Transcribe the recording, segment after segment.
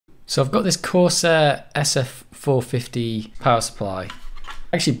So I've got this Corsair SF450 power supply.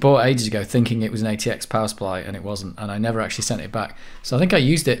 I actually bought it ages ago thinking it was an ATX power supply, and it wasn't, and I never actually sent it back. So I think I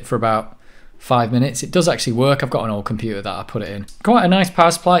used it for about 5 minutes. It does actually work. I've got an old computer that I put it in. Quite a nice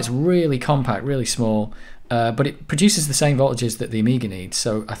power supply. It's really compact, really small, but it produces the same voltages that the Amiga needs.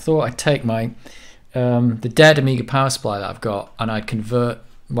 So I thought I'd take my the dead Amiga power supply that I've got, and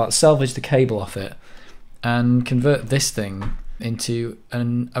I'd salvage the cable off it and convert this thing into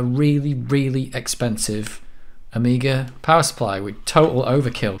a really, really expensive Amiga power supply with total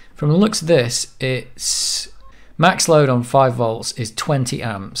overkill. From the looks of this, its max load on 5 volts is 20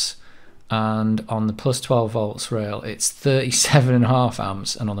 amps, and on the plus 12 volts rail it's 37.5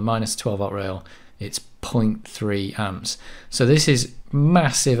 amps, and on the minus 12 volt rail it's 0.3 amps. So this is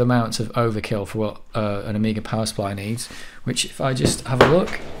massive amounts of overkill for what an Amiga power supply needs, which if I just have a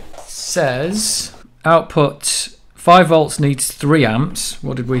look, says output 5 volts needs 3 amps.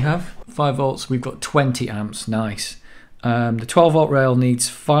 What did we have? 5 volts, we've got 20 amps, nice. The 12 volt rail needs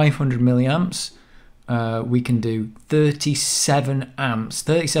 500 milliamps. We can do 37 amps,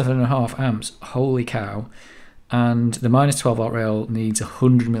 37.5 amps, holy cow. And the minus 12 volt rail needs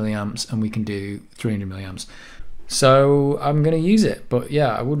 100 milliamps, and we can do 300 milliamps. So I'm going to use it, but yeah,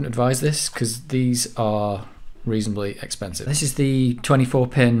 I wouldn't advise this because these are reasonably expensive. This is the 24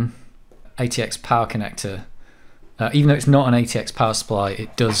 pin ATX power connector. Even though it's not an ATX power supply,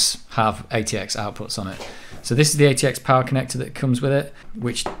 it does have ATX outputs on it. So this is the ATX power connector that comes with it,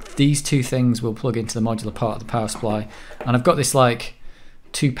 which these two things will plug into the modular part of the power supply. And I've got this like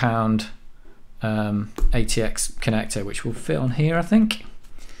 £2 ATX connector, which will fit on here, I think.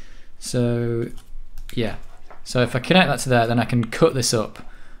 So yeah, so if I connect that to there, then I can cut this up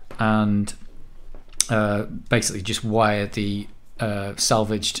and basically just wire the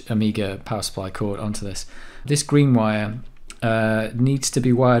salvaged Amiga power supply cord onto this. This green wire needs to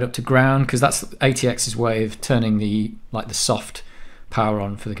be wired up to ground because that's ATX's way of turning the soft power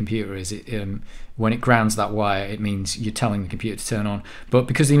on for the computer. Is it when it grounds that wire, it means you're telling the computer to turn on. But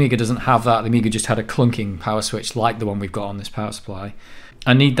because the Amiga doesn't have that, the Amiga just had a clunking power switch like the one we've got on this power supply.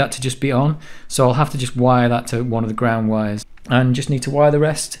 I need that to just be on, so I'll have to just wire that to one of the ground wires and just need to wire the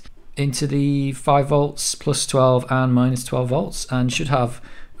rest into the 5 volts plus 12 and minus 12 volts, and should have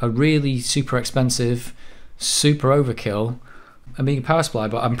a really super expensive, super overkill Amiga power supply,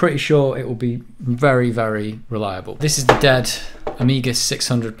 but I'm pretty sure it will be very, very reliable. This is the dead Amiga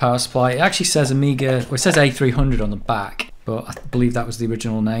 600 power supply. It actually says Amiga, well, it says A300 on the back, but I believe that was the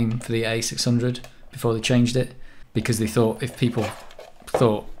original name for the A600 before they changed it, because they thought if people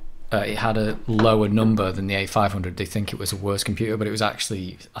thought it had a lower number than the A500, they think it was a worse computer, but it was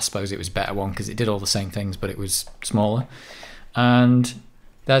actually, I suppose it was a better one because it did all the same things, but it was smaller. And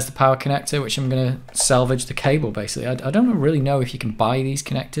there's the power connector, which I'm going to salvage the cable basically. I don't really know if you can buy these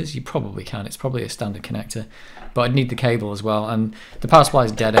connectors. You probably can. It's probably a standard connector, but I'd need the cable as well. And the power supply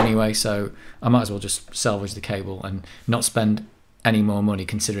is dead anyway, so I might as well just salvage the cable and not spend any more money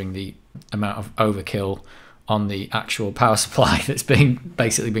considering the amount of overkill on the actual power supply that's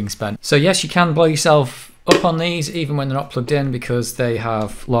basically being spent. So yes, you can blow yourself up on these even when they're not plugged in because they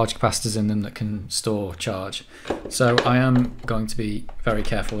have large capacitors in them that can store charge. So I am going to be very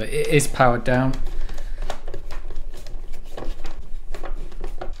careful. It is powered down.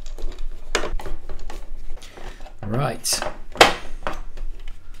 Right.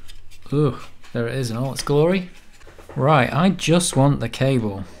 Ooh, there it is in all its glory. Right, I just want the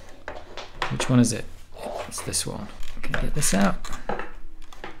cable. Which one is it? It's this one. Can I get this out?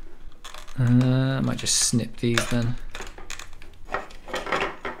 I might just snip these then.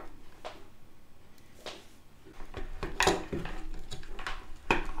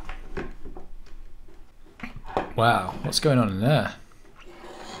 Wow, what's going on in there?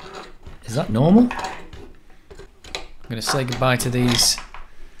 Is that normal? I'm going to say goodbye to these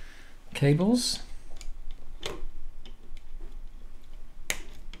cables.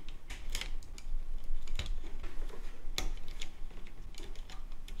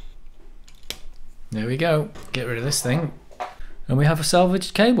 There we go, get rid of this thing, and we have a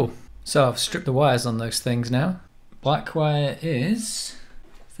salvaged cable. So I've stripped the wires on those things now. Black wire is,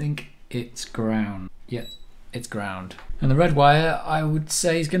 I think it's ground. Yep, it's ground. And the red wire I would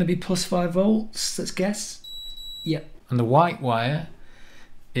say is going to be plus 5 volts, let's guess. Yep. And the white wire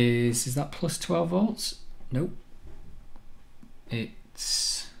is that plus 12 volts? Nope.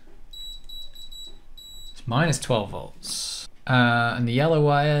 It's minus 12 volts. And the yellow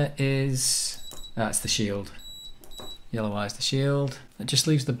wire is, that's the shield. Yellow wire is the shield. That just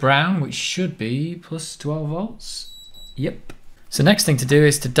leaves the brown, which should be plus 12 volts. Yep. So next thing to do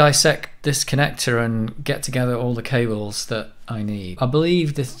is to dissect this connector and get together all the cables that I need. I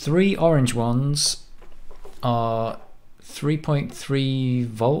believe the 3 orange ones are 3.3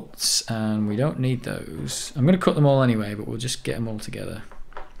 volts and we don't need those. I'm going to cut them all anyway, but we'll just get them all together.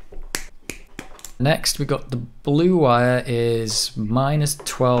 Next we got the blue wire is minus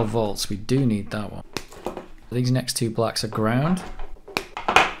 12 volts. We do need that one. These next 2 blacks are ground.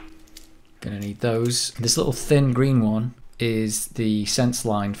 Gonna need those. This little thin green one is the sense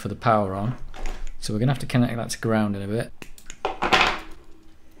line for the power on. So we're gonna have to connect that to ground in a bit.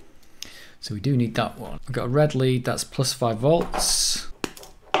 So we do need that one. We've got a red lead, that's plus 5 volts.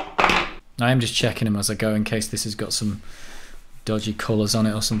 I am just checking them as I go in case this has got some dodgy colours on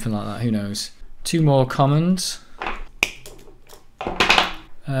it or something like that, who knows. 2 more commons.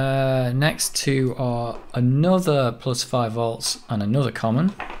 Next 2 are another plus 5 volts and another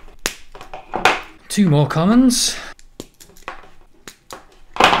common. 2 more commons.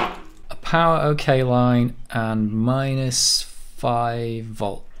 A power OK line and minus 5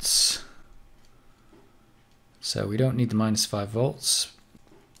 volts. So we don't need the minus 5 volts.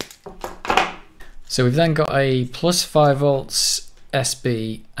 So we've then got a plus 5 volts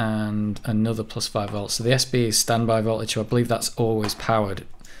SB and another plus 5 volts. So the SB is standby voltage, so I believe that's always powered,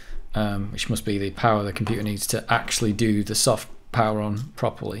 which must be the power the computer needs to actually do the soft power on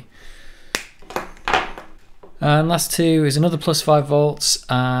properly. And last 2 is another plus 5 volts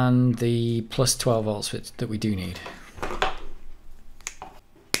and the plus 12 volts that we do need.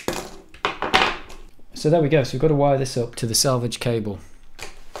 So there we go, so we've got to wire this up to the salvage cable.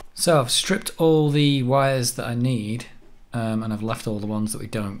 So I've stripped all the wires that I need, and I've left all the ones that we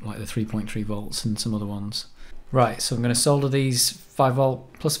don't, like the 3.3 volts and some other ones. Right, so I'm going to solder these 5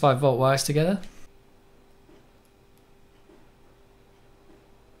 volt plus 5 volt wires together.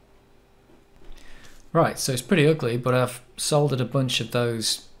 Right, so it's pretty ugly, but I've soldered a bunch of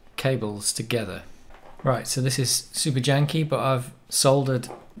those cables together. Right, so this is super janky, but I've soldered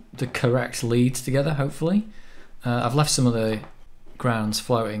the correct leads together, hopefully. I've left some of the grounds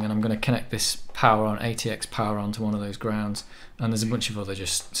floating, and I'm going to connect this power on, ATX power onto one of those grounds, and there's a bunch of other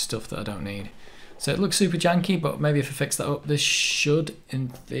just stuff that I don't need. So it looks super janky, but maybe if I fix that up, this should, in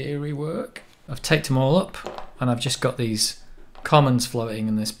theory, work. I've taped them all up, and I've just got these commons floating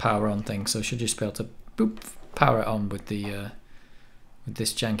in this power on thing, so I should just be able to boop, power it on with the with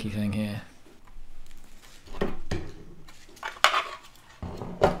this janky thing here.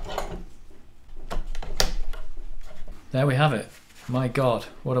 There we have it. My God,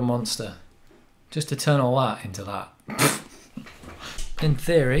 what a monster. Just to turn all that into that. In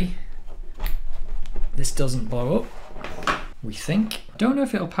theory, this doesn't blow up, we think. Don't know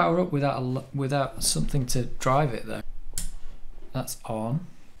if it'll power up without something to drive it though. That's on.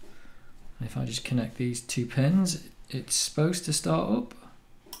 And if I just connect these 2 pins, it's supposed to start up.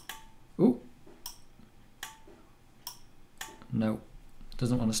 Ooh. No,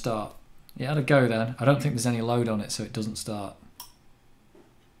 doesn't want to start. It had a go then. I don't think there's any load on it, so it doesn't start.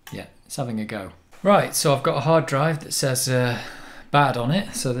 Yeah, it's having a go. Right, so I've got a hard drive that says bad on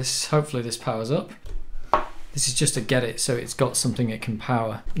it, so hopefully this powers up. This is just to get it so it's got something it can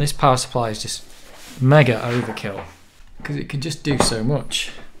power. This power supply is just mega overkill because it can just do so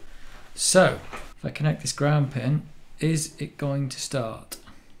much. So, if I connect this ground pin, is it going to start?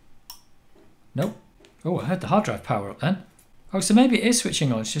 Nope. Oh, I heard the hard drive power up then. Oh, so maybe it is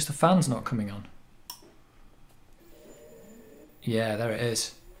switching on, it's just the fan's not coming on. Yeah, there it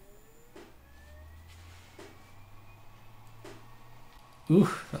is. Ooh,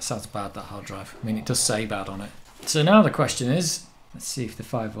 that sounds bad, that hard drive. I mean, it does say bad on it. So now the question is, let's see if the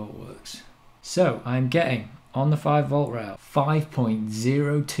 5 volt works. So I'm getting, on the 5 volt rail,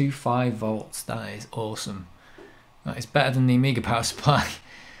 5.025 volts. That is awesome. That is better than the Amiga power supply.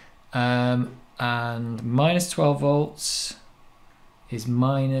 And minus 12 volts is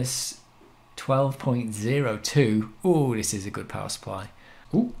minus 12.02. Ooh, this is a good power supply.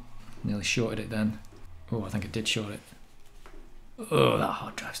 Ooh, nearly shorted it then. Oh, I think it did short it. Oh, that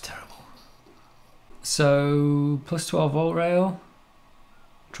hard drive's terrible. So, plus 12 volt rail.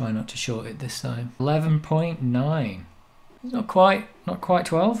 Try not to short it this time. 11.9. It's not quite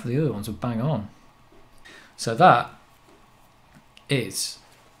 12. The other ones were bang on. So that is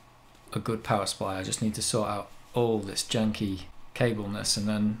a good power supply. I just need to sort out all this janky cableness, and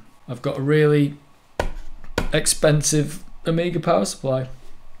then I've got a really expensive Amiga power supply.